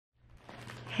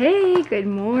Hey, good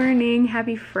morning.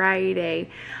 Happy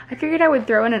Friday. I figured I would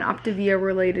throw in an Optavia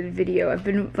related video. I've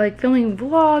been like filming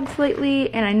vlogs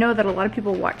lately, and I know that a lot of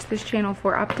people watch this channel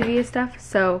for Optavia stuff,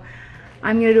 so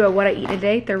I'm gonna do a what I eat in a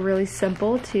day. They're really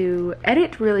simple to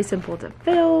edit, really simple to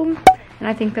film, and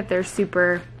I think that they're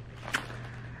super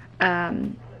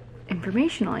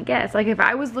informational, I guess. Like if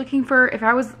I was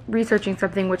researching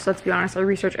something, which let's be honest, I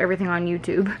research everything on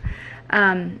YouTube.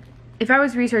 If I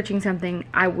was researching something,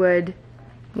 I would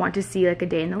want to see like a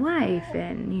day in the life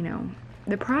and, you know,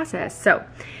 the process. So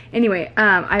anyway,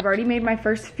 I've already made my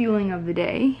first fueling of the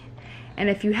day. And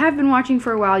if you have been watching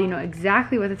for a while, you know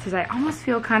exactly what this is. I almost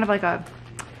feel kind of like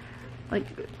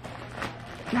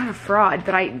not a fraud,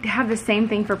 but I have the same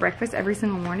thing for breakfast every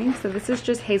single morning. So this is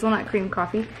just hazelnut cream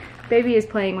coffee. Baby is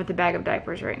playing with a bag of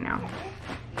diapers right now.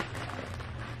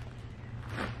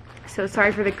 So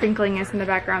sorry for the crinkliness in the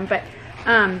background, but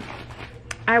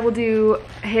I will do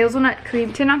hazelnut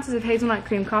cream, 10 ounces of hazelnut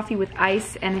cream coffee with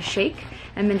ice and a shake,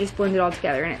 and then just blend it all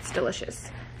together, and it's delicious.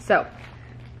 So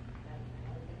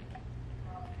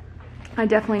I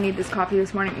definitely need this coffee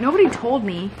this morning. Nobody told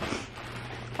me,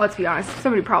 let's be honest,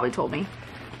 somebody probably told me,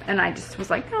 and I just was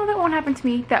like, no, that won't happen to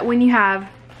me, that when you have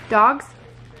dogs,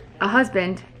 a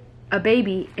husband, a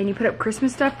baby, and you put up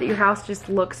Christmas stuff, that your house just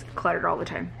looks cluttered all the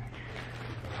time.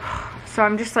 So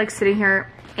I'm just like sitting here,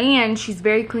 and she's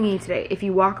very clingy today. If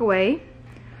you walk away,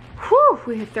 whew,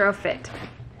 we throw a fit.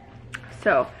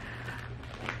 So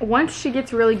once she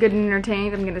gets really good and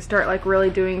entertained, I'm gonna start like really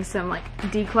doing some like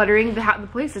decluttering. The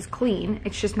place is clean,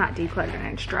 it's just not decluttered,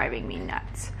 and it's driving me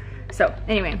nuts. So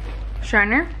anyway,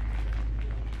 Shiner,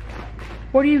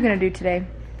 what are you gonna do today?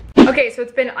 Okay, so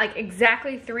it's been like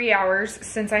exactly 3 hours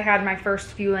since I had my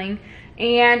first fueling,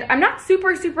 and I'm not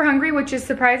super hungry, which is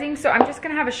surprising, so I'm just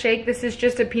gonna have a shake. This is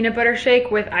just a peanut butter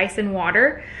shake with ice and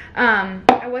water.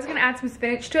 I was gonna add some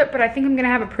spinach to it, but I think I'm gonna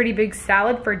have a pretty big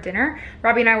salad for dinner.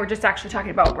 Robbie and I were just actually talking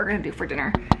about what we're gonna do for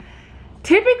dinner.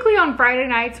 Typically on Friday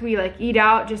nights, we like eat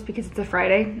out just because it's a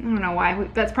Friday. I don't know why.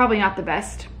 That's probably not the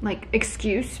best like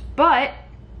excuse, but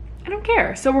I don't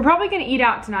care. So we're probably gonna eat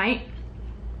out tonight.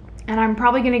 And I'm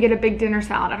probably gonna get a big dinner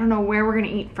salad. I don't know where we're gonna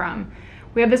eat from.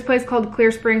 We have this place called Clear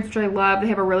Springs, which I love. They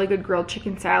have a really good grilled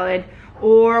chicken salad.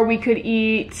 Or we could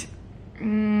eat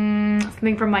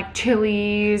something from like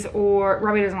Chili's, or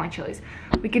Robbie doesn't like Chili's.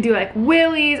 We could do like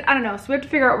Willie's, I don't know. So we have to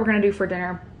figure out what we're gonna do for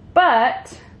dinner.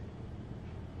 But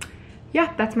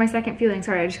yeah, that's my second fueling.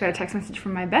 Sorry, I just got a text message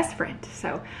from my best friend.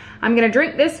 So I'm gonna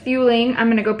drink this fueling. I'm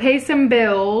gonna go pay some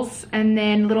bills, and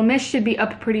then little Miss should be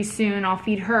up pretty soon. I'll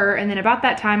feed her, and then about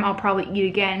that time, I'll probably eat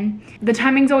again. The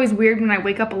timing's always weird when I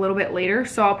wake up a little bit later,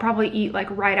 so I'll probably eat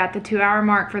like right at the 2-hour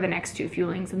mark for the next 2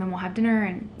 fuelings, and then we'll have dinner,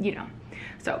 and you know.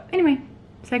 So anyway,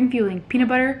 second fueling, peanut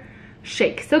butter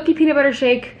shake. Silky peanut butter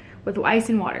shake with ice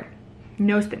and water.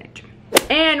 No spinach.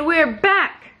 And we're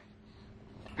back.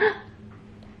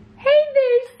 Hey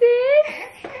there,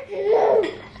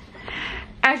 sis.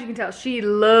 As you can tell, she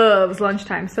loves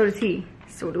lunchtime. So does he.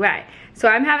 So do I. So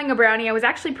I'm having a brownie. I was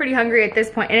actually pretty hungry at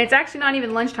this point, and it's actually not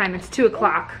even lunchtime. It's 2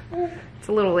 o'clock. It's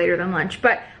a little later than lunch,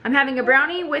 but I'm having a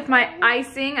brownie with my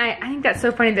icing. I think that's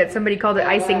so funny that somebody called it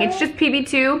icing. It's just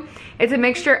PB2. It's a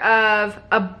mixture of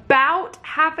about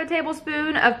half a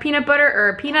tablespoon of peanut butter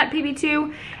or peanut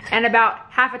PB2 and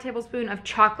about half a tablespoon of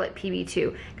chocolate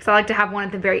PB2, because I like to have one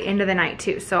at the very end of the night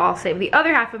too. So I'll save the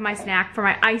other half of my snack for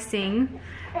my icing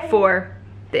for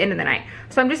the end of the night.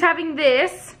 So I'm just having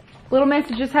this. Little Miss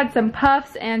just had some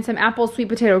puffs and some apple sweet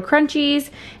potato crunchies,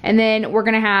 and then we're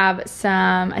gonna have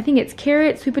some, I think it's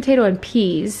carrot, sweet potato, and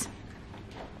peas,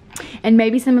 and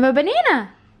maybe some of a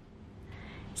banana.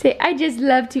 Say, I just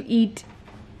love to eat.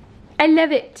 I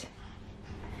love it.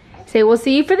 Say, we'll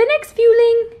see you for the next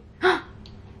fueling.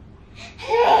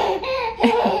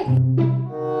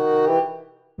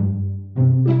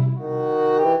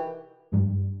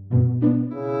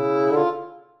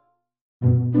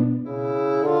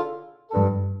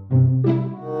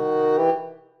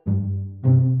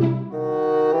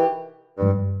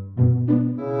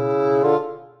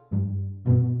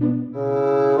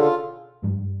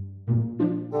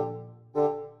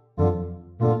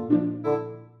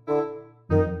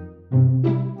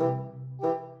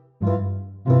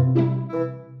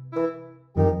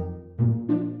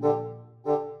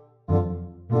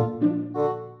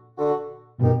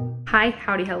 Hi,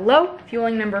 howdy, hello.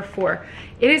 Fueling number 4.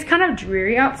 It is kind of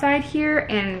dreary outside here,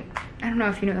 and I don't know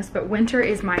if you know this, but winter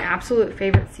is my absolute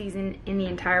favorite season in the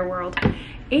entire world.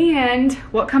 And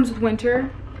what comes with winter?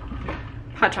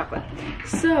 Hot chocolate.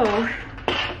 So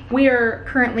we are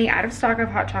currently out of stock of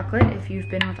hot chocolate. If you've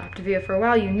been with Optavia for a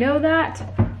while, you know that.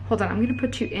 Hold on, I'm gonna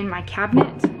put you in my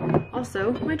cabinet.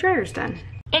 Also, my dryer's done.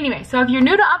 Anyway, so if you're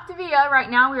new to Optavia, right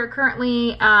now we are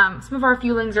currently, some of our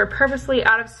fuelings are purposely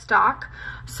out of stock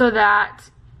so that,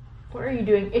 what are you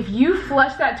doing? If you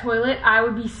flush that toilet, I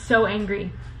would be so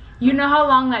angry. You know how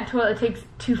long that toilet takes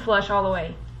to flush all the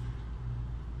way.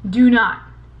 Do not.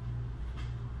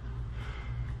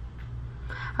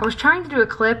 I was trying to do a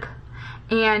clip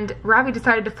and Ravi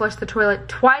decided to flush the toilet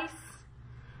twice.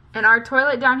 And our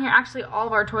toilet down here, actually all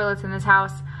of our toilets in this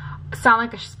house, sound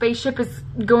like a spaceship is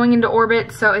going into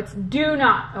orbit, so it's do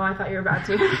not. Oh, I thought you were about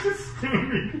to.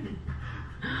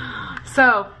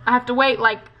 So I have to wait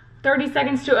like 30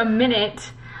 seconds to a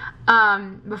minute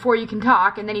before you can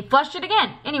talk, and then he flushed it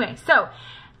again. Anyway, so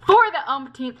for the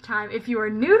umpteenth time, if you are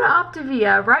new to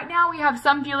Optavia, right now we have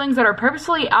some fuelings that are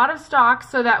purposefully out of stock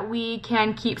so that we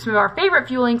can keep some of our favorite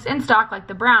fuelings in stock, like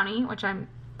the brownie, which I'm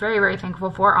very, very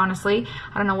thankful for, honestly.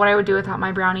 I don't know what I would do without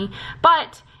my brownie,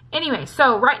 but anyway,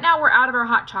 so right now we're out of our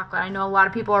hot chocolate. I know a lot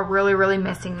of people are really, really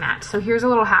missing that. So here's a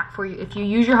little hack for you. If you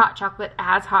use your hot chocolate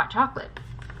as hot chocolate,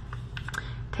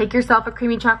 take yourself a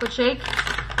creamy chocolate shake,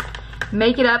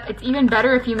 make it up. It's even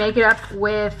better if you make it up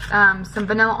with some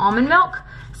vanilla almond milk,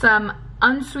 some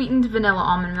unsweetened vanilla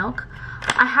almond milk.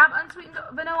 I have unsweetened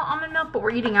vanilla almond milk, but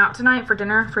we're eating out tonight for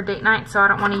dinner for date night, so I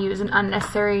don't want to use an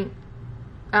unnecessary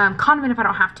condiment if I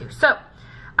don't have to. So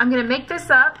I'm gonna make this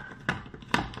up.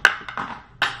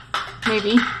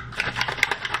 Maybe.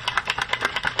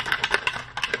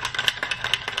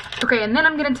 Okay, and then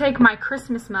I'm gonna take my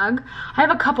Christmas mug. I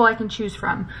have a couple I can choose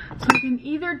from. So I can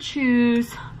either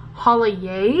choose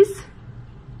Holliers.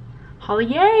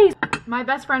 Holliers! My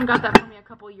best friend got that for me a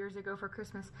couple years ago for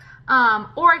Christmas.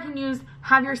 Or I can use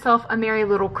Have Yourself a Merry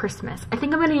Little Christmas. I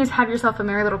think I'm gonna use Have Yourself a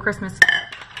Merry Little Christmas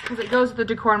because it goes with the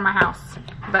decor in my house.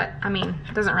 But, I mean,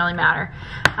 it doesn't really matter.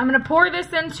 I'm gonna pour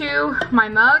this into my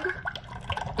mug.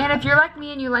 And if you're like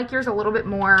me and you like yours a little bit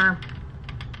more,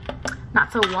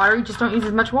 not so watery, just don't use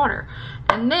as much water.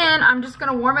 And then I'm just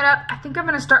gonna warm it up. I think I'm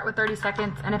gonna start with 30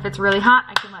 seconds, and if it's really hot,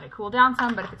 I can let it cool down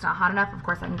some, but if it's not hot enough, of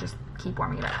course, I can just keep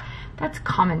warming it up. That's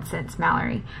common sense,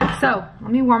 Mallory. So,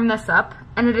 let me warm this up.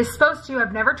 And it is supposed to,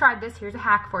 I've never tried this, here's a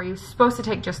hack for you, it's supposed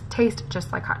to taste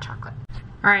just like hot chocolate.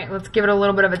 All right, let's give it a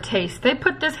little bit of a taste. They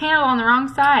put this handle on the wrong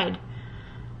side.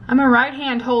 I'm a right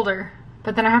hand holder,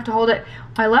 but then I have to hold it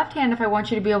my left hand if I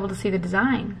want you to be able to see the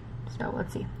design. So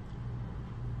let's see.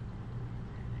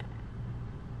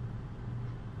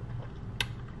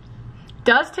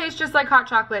 Does taste just like hot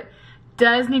chocolate.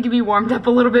 Does need to be warmed up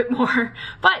a little bit more.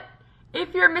 But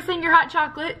if you're missing your hot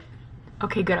chocolate,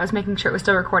 okay, good, I was making sure it was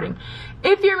still recording.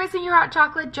 If you're missing your hot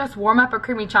chocolate, just warm up a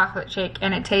creamy chocolate shake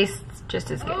and it tastes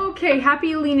just as good. Okay,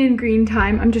 happy lean and green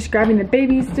time. I'm just grabbing the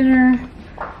baby's dinner.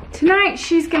 Tonight,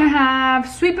 she's gonna have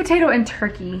sweet potato and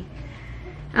turkey.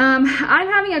 I'm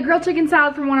having a grilled chicken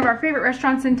salad from one of our favorite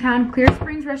restaurants in town, Clear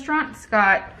Springs Restaurant. It's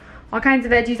got all kinds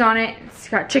of veggies on it. It's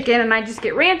got chicken and I just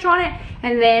get ranch on it.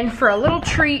 And then for a little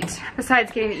treat,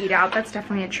 besides getting to eat out, that's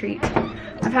definitely a treat.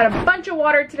 I've had a bunch of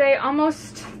water today,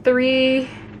 almost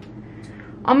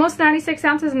 96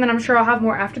 ounces, and then I'm sure I'll have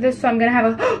more after this. So I'm gonna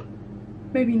have a,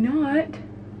 maybe not.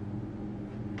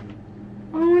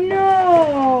 Oh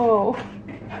no.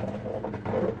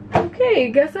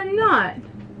 Okay, guess I'm not.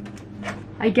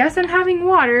 I guess I'm having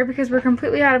water because we're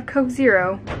completely out of Coke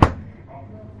Zero.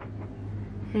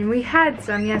 And we had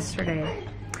some yesterday.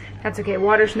 That's okay,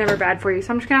 water's never bad for you.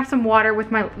 So I'm just gonna have some water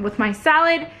with my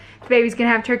salad. The baby's gonna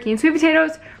have turkey and sweet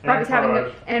potatoes. Robbie's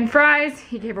having and fries.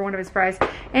 He gave her one of his fries.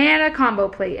 And a combo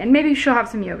plate. And maybe she'll have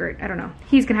some yogurt. I don't know.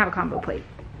 He's gonna have a combo plate.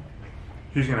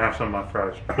 He's gonna have some of my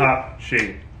fries.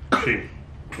 She.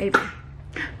 Maybe.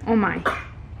 Oh my.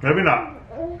 Maybe not.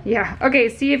 Yeah. Okay,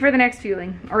 see you for the next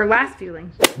fueling. Or last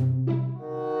fueling.